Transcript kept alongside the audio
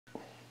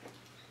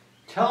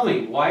Tell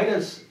me, why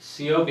does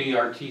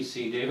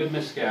COBRTC, David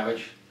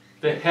Miscavige,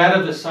 the head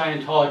of the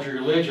Scientology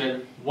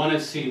religion, want to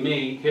see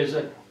me, his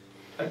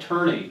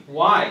attorney?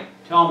 Why?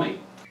 Tell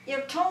me.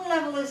 Your tone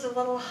level is a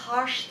little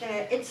harsh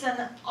there. It's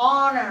an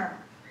honor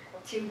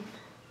to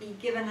be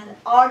given an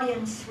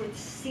audience with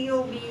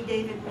COB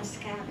David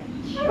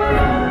Miscavige.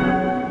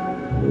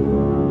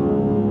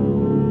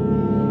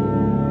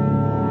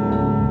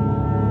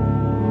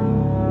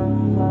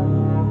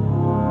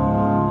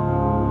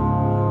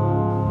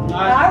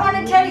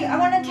 I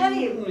want to tell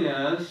you.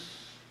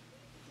 Yes.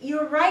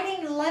 You're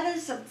writing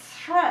letters of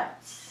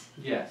threats.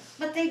 Yes.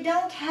 But they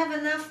don't have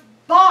enough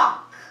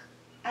bark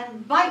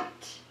and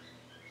bite.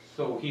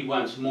 So he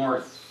wants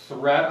more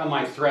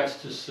my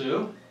threats to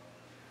sue?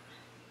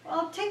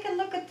 Well, take a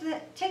look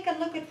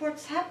at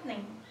what's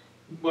happening.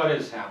 What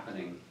is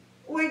happening?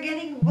 We're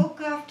getting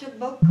book after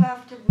book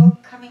after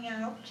book coming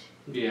out.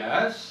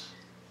 Yes.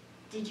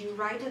 Did you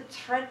write a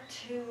threat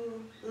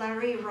to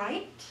Larry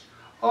Wright?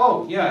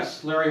 Oh,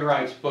 yes, Larry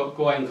Wright's book,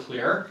 Going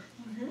Clear.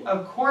 Mm-hmm.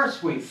 Of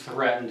course we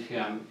threatened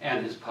him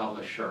and his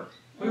publisher.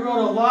 We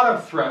wrote a lot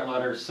of threat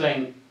letters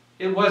saying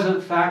it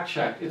wasn't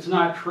fact-checked, it's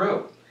not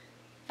true.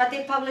 But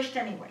they published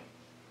anyway.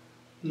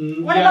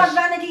 What about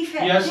Vanity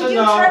Fair? Yes Did and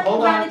you no, threaten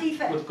hold Vanity on.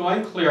 Fair? With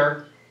Going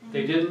Clear,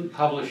 they didn't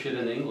publish it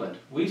in England.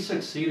 We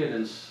succeeded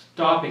in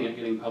stopping it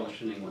getting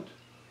published in England.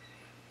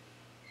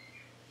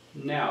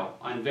 Now,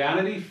 on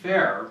Vanity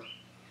Fair,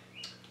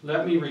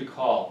 let me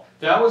recall,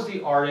 that was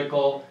the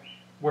article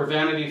where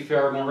Vanity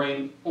Fair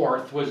Maureen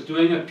Orth was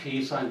doing a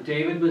piece on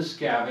David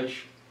Miscavige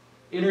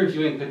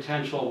interviewing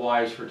potential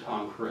wives for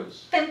Tom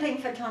Cruise. Pimping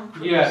for Tom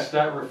Cruise. Yes,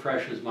 that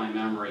refreshes my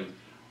memory.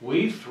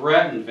 We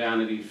threatened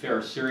Vanity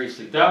Fair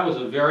seriously. That was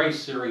a very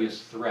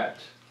serious threat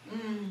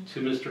to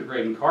Mr.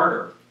 Graydon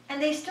Carter.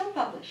 And they still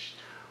published.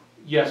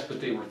 Yes, but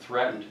they were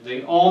threatened.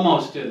 They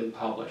almost didn't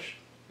publish.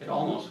 It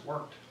almost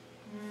worked.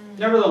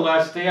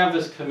 Nevertheless, they have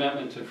this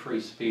commitment to free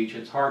speech.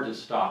 It's hard to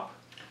stop.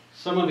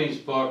 Some of these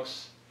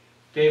books,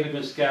 David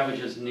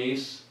Miscavige's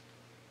niece,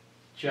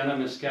 Jenna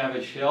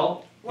Miscavige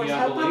Hill, Was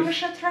her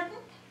publisher threatened?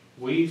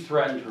 We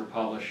threatened her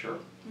publisher.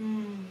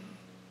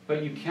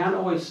 But you can't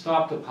always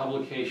stop the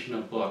publication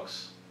of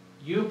books.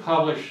 You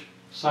publish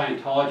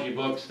Scientology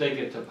books, they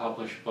get to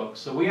publish books.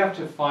 So we have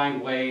to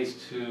find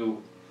ways to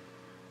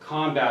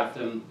combat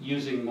them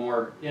using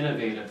more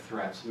innovative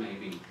threats,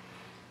 maybe.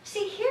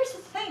 See, here's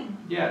the thing.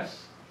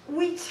 Yes.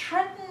 We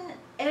threaten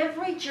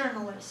every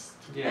journalist,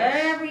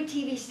 every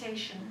TV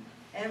station,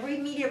 every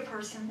media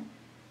person,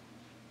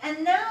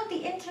 and now the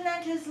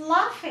internet is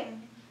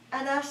laughing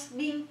at us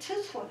being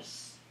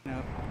toothless.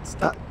 No,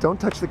 don't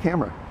touch the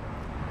camera.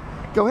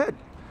 Go ahead,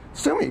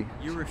 sue me.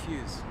 You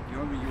refuse. You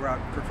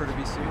prefer to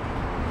be sued?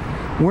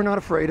 We're not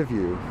afraid of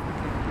you,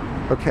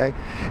 okay?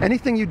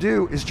 Anything you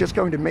do is just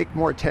going to make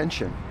more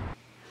attention.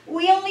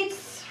 We only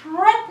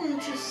threaten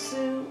to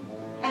sue,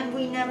 and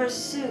we never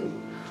sue.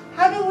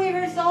 How do we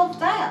resolve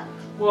that?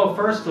 Well,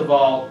 first of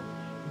all,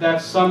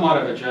 that's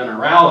somewhat of a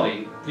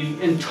generality.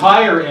 The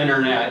entire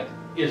internet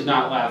is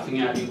not laughing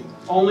at you.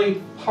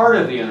 Only part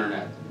of the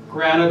internet.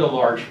 Granted, a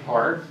large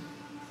part.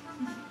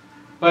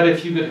 But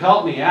if you could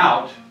help me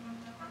out,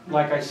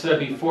 like I said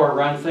before,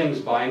 run things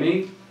by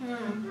me.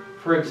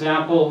 For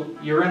example,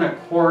 you're in a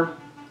court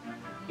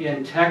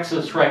in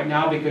Texas right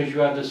now because you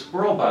have the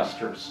squirrel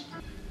busters.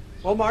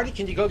 Well, Marty,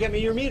 can you go get me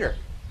your meter?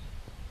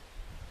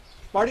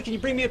 Marty, can you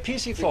bring me a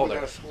PC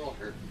folder?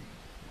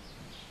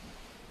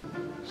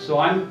 So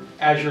I'm,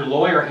 as your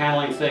lawyer,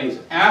 handling things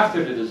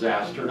after the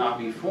disaster, not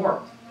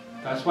before.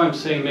 That's why I'm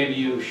saying maybe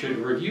you should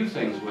review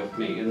things with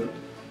me, and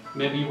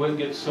maybe you wouldn't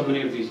get so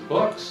many of these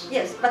books.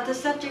 Yes, but the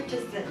subject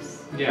is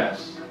this.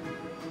 Yes.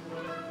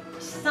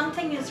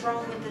 Something is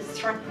wrong with this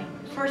threatening.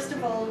 First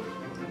of all,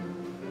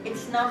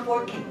 it's not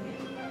working.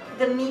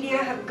 The media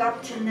have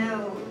got to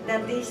know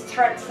that these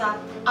threats are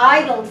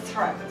idle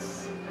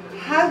threats.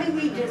 How do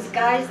we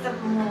disguise them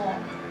more?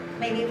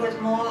 Maybe with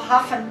more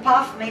huff and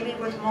puff, maybe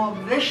with more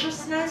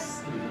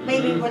viciousness,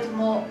 maybe with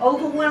more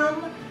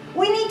overwhelm.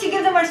 We need to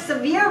give them a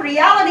severe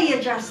reality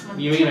adjustment.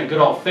 You mean a good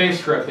old face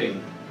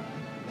stripping?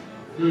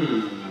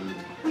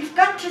 We've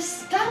got to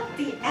stop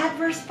the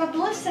adverse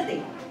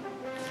publicity.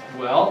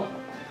 Well,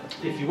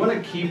 if you want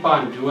to keep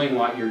on doing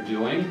what you're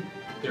doing,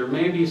 there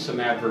may be some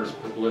adverse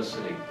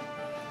publicity.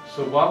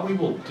 So what we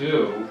will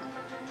do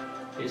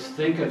is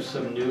think of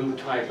some new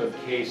type of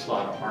case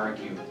law to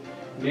argue.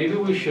 Maybe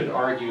we should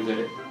argue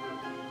that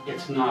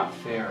it's not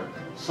fair.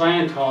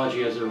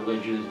 Scientology as a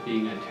religion is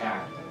being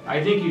attacked.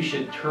 I think you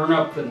should turn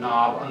up the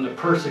knob on the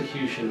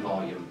persecution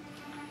volume.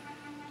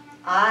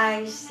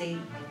 I see.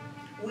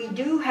 We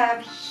do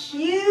have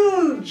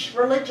huge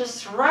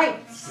religious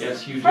rights.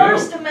 Yes, you do.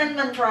 First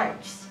Amendment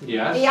rights.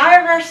 Yes. The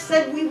Irish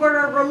said we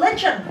were a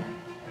religion.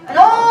 And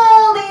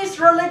all these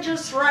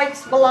religious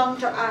rights belong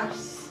to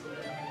us.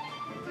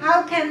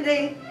 How can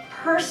they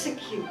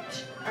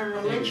persecute a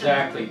religion?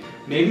 Exactly.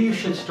 Maybe you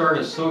should start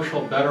a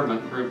social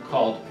betterment group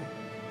called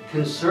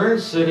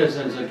Concerned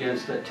Citizens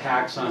Against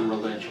Attacks on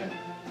Religion.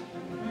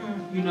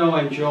 You know,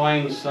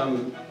 enjoying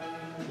some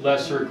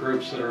lesser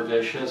groups that are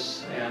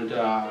vicious and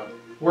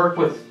work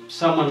with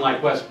someone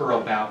like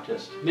Westboro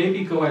Baptist.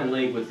 Maybe go in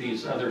league with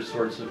these other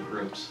sorts of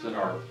groups that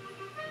are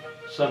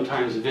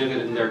sometimes vivid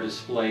in their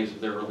displays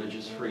of their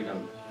religious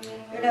freedom.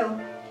 You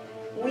know,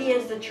 we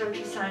as the Church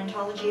of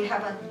Scientology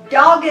have a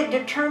dogged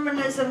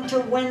determinism to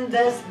win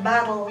this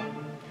battle.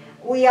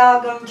 We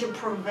are going to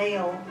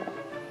prevail.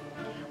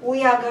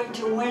 We are going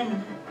to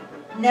win.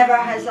 Never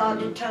has our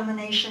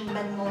determination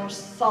been more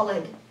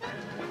solid.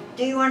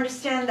 Do you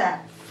understand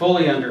that?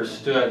 Fully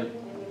understood,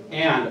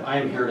 and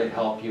I'm here to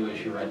help you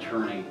as your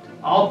attorney.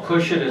 I'll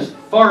push it as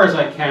far as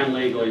I can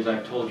legally, as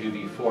I've told you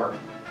before.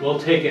 We'll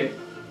take it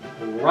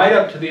right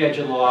up to the edge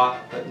of the law,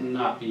 but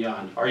not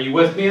beyond. Are you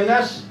with me in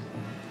this?